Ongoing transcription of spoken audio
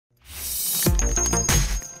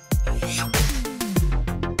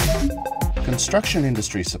Construction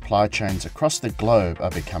industry supply chains across the globe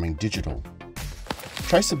are becoming digital.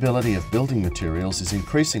 Traceability of building materials is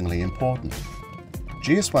increasingly important.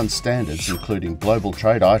 GS1 standards, including global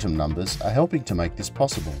trade item numbers, are helping to make this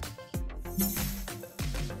possible.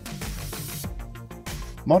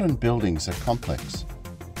 Modern buildings are complex.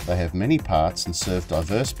 They have many parts and serve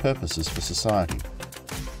diverse purposes for society.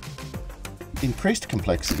 Increased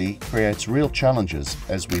complexity creates real challenges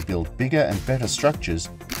as we build bigger and better structures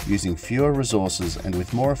using fewer resources and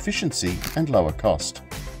with more efficiency and lower cost.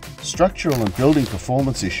 Structural and building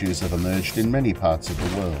performance issues have emerged in many parts of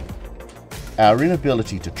the world. Our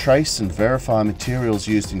inability to trace and verify materials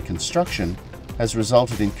used in construction has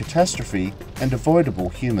resulted in catastrophe and avoidable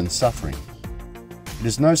human suffering. It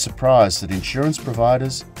is no surprise that insurance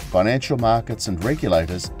providers, financial markets and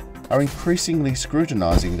regulators are increasingly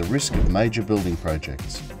scrutinising the risk of major building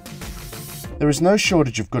projects. There is no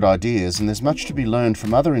shortage of good ideas, and there's much to be learned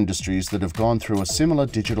from other industries that have gone through a similar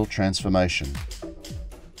digital transformation.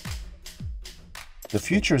 The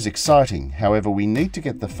future is exciting, however, we need to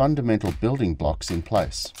get the fundamental building blocks in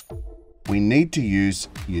place. We need to use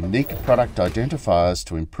unique product identifiers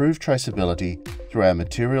to improve traceability through our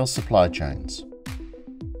material supply chains.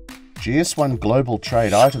 GS1 Global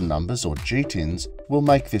Trade Item Numbers, or GTINs, will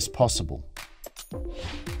make this possible.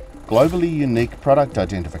 Globally unique product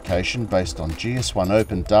identification based on GS1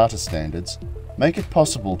 Open Data Standards make it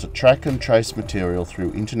possible to track and trace material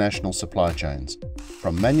through international supply chains,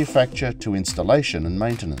 from manufacture to installation and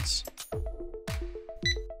maintenance.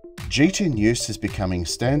 GTIN use is becoming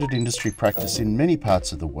standard industry practice in many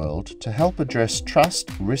parts of the world to help address trust,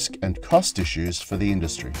 risk and cost issues for the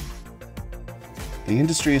industry. The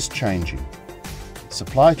industry is changing.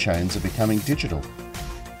 Supply chains are becoming digital.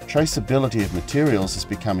 Traceability of materials is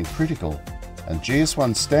becoming critical, and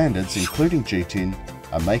GS1 standards, including GTIN,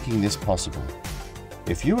 are making this possible.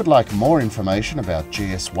 If you would like more information about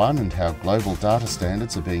GS1 and how global data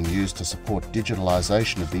standards are being used to support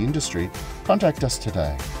digitalisation of the industry, contact us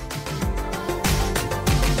today.